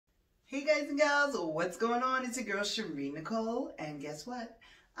Hey guys and gals, what's going on? It's your girl Shareen Nicole, and guess what?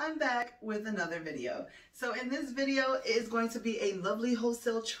 I'm back with another video. So in this video is going to be a lovely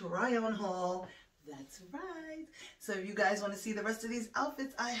wholesale try-on haul. That's right. So if you guys want to see the rest of these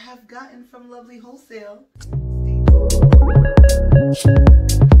outfits I have gotten from Lovely Wholesale,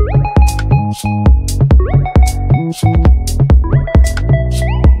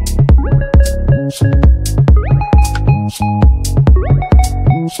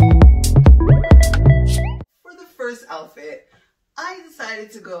 for the first outfit, I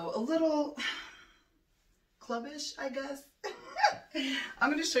decided to go a little clubbish, I guess.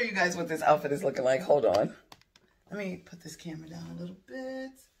 I'm going to show you guys what this outfit is looking like. Hold on. Let me put this camera down a little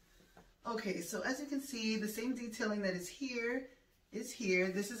bit. Okay, so as you can see, the same detailing that is here is here.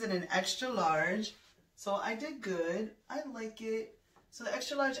 This is in an extra large. So I did good. I like it. So the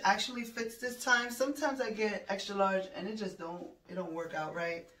extra large actually fits this time. Sometimes I get extra large and it just don't work out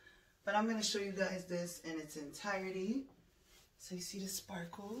right. But I'm going to show you guys this in its entirety. So you see the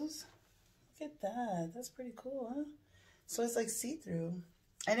sparkles. Look at that. That's pretty cool, huh? So it's like see-through.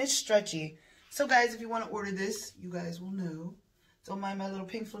 And it's stretchy. So guys, if you want to order this, you guys will know. Don't mind my little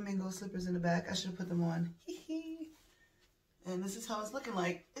pink flamingo slippers in the back. I should have put them on. And this is how it's looking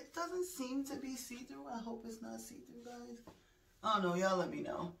like. It doesn't seem to be see-through. I hope it's not see-through, guys. I don't know. Y'all let me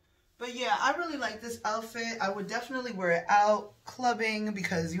know. But yeah, I really like this outfit. I would definitely wear it out clubbing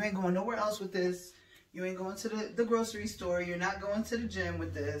because you ain't going nowhere else with this. You ain't going to the grocery store. You're not going to the gym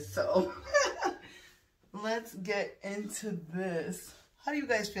with this. So let's get into this. How do you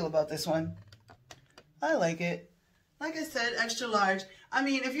guys feel about this one? I like it. Like I said, extra large. I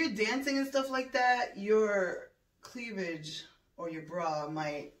mean, if you're dancing and stuff like that, your cleavage or your bra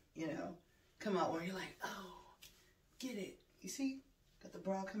might, you know, come out where you're like, oh, get it. You see? Got the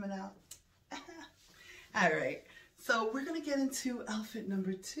bra coming out. All right. So we're going to get into outfit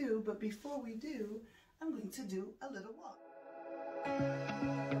number 2. But before we do, I'm going to do a little walk.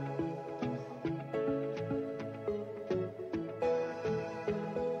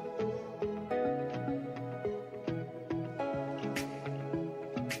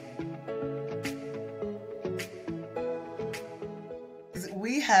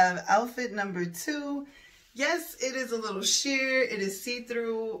 We have outfit number 2. Yes, it is a little sheer. It is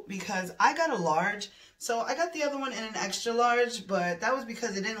see-through because I got a large. So I got the other one in an extra large, but that was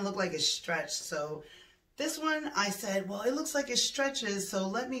because it didn't look like it stretched. So this one, I said, well, it looks like it stretches, so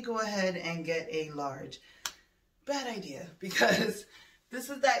let me go ahead and get a large. Bad idea, because this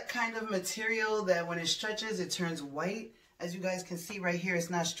is that kind of material that when it stretches, it turns white. As you guys can see right here, it's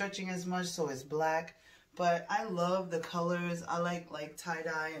not stretching as much, so it's black. But I love the colors. I like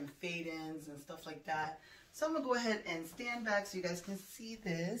tie-dye and fade-ins and stuff like that. So I'm going to go ahead and stand back so you guys can see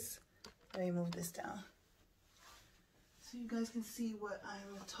this. Let me move this down. So you guys can see what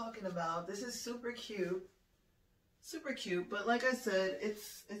I'm talking about. This is super cute. Super cute. But like I said,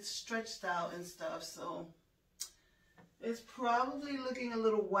 it's stretched out and stuff. So it's probably looking a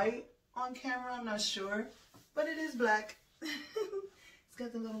little white on camera. I'm not sure. But it is black. It's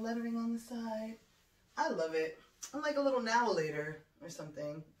got the little lettering on the side. I love it. I'm like a little nowelator or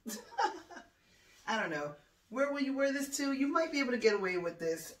something. I don't know. Where will you wear this to? You might be able to get away with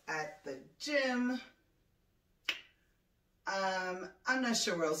this at the gym. I'm not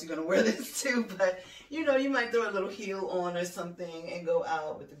sure where else you're going to wear this to, but, you know, you might throw a little heel on or something and go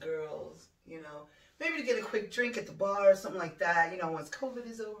out with the girls, you know. Maybe to get a quick drink at the bar or something like that, you know, once COVID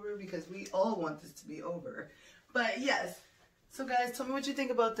is over, because we all want this to be over. But, yes. So, guys, tell me what you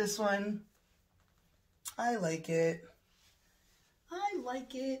think about this one. I like it. I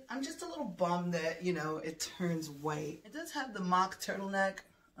like it. I'm just a little bummed that, you know, it turns white. It does have the mock turtleneck.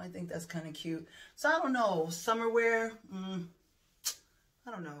 I think that's kind of cute. So I don't know. Summer wear?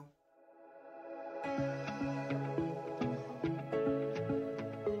 I don't know.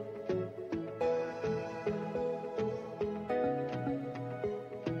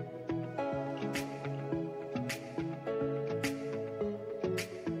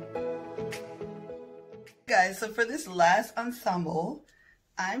 Guys, so for this last ensemble,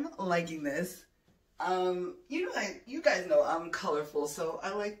 I'm liking this. You guys know I'm colorful, so I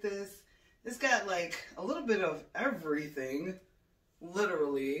like this. It's got like a little bit of everything,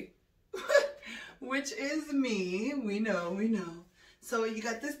 literally, which is me. We know. So you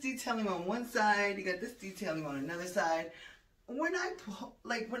got this detailing on one side, you got this detailing on another side. When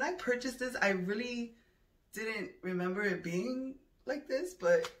I purchased this, I really didn't remember it being like this,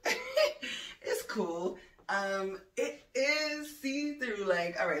 but it's cool. It is see-through,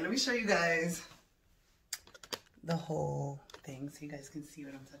 like, all right, let me show you guys the whole thing so you guys can see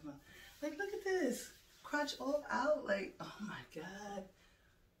what I'm talking about. Like, look at this. Crotch all out, like, oh my God.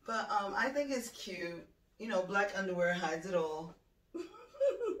 But I think it's cute. You know, black underwear hides it all.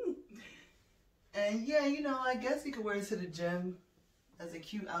 And yeah, you know, I guess you could wear it to the gym as a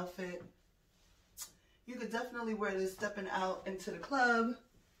cute outfit. You could definitely wear this stepping out into the club.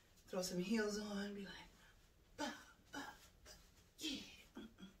 Throw some heels on, be like, bah, bah, bah, yeah,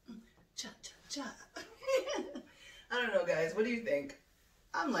 cha, cha, cha. I don't know, guys. What do you think?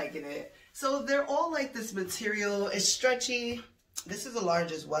 I'm liking it. So they're all like this material. It's stretchy. This is a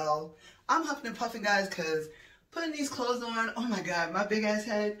large as well. I'm huffing and puffing, guys, because putting these clothes on, oh my God, my big ass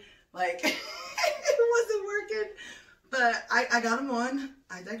head, like, it wasn't working. But I got them on.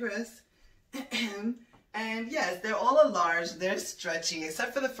 I digress. And yes, they're all a large. They're stretchy,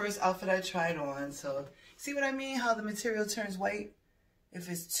 except for the first outfit I tried on. So see what I mean? How the material turns white if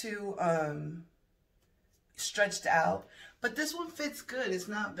it's too stretched out. But this one fits good. It's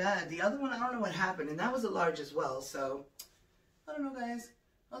not bad. The other one, I don't know what happened. And that was a large as well. So I don't know, guys.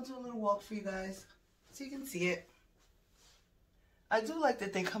 I'll do a little walk for you guys so you can see it. I do like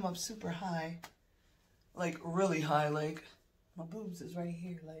that they come up super high. Like really high. Like my boobs is right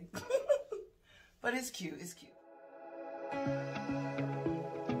here. Like... But it's cute, it's cute.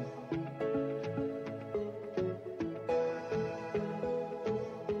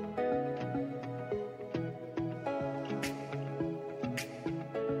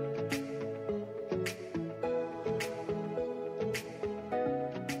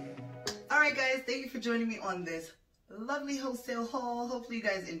 Alright guys, thank you for joining me on this lovely wholesale haul. Hopefully you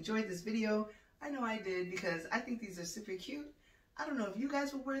guys enjoyed this video. I know I did because I think these are super cute. I don't know if you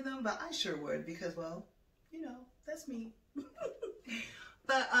guys would wear them, but I sure would because, well, you know, that's me.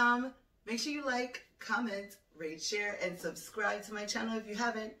 But make sure you like, comment, rate, share, and subscribe to my channel if you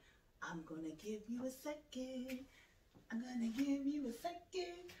haven't. I'm going to give you a second. I'm going to give you a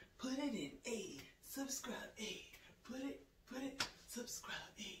second. Put it in. A subscribe. A put it, subscribe.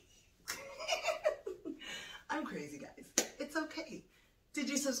 A I'm crazy, guys. It's okay. Did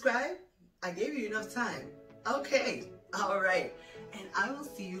you subscribe? I gave you enough time. Okay. All right. And I will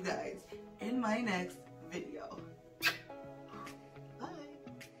see you guys in my next video.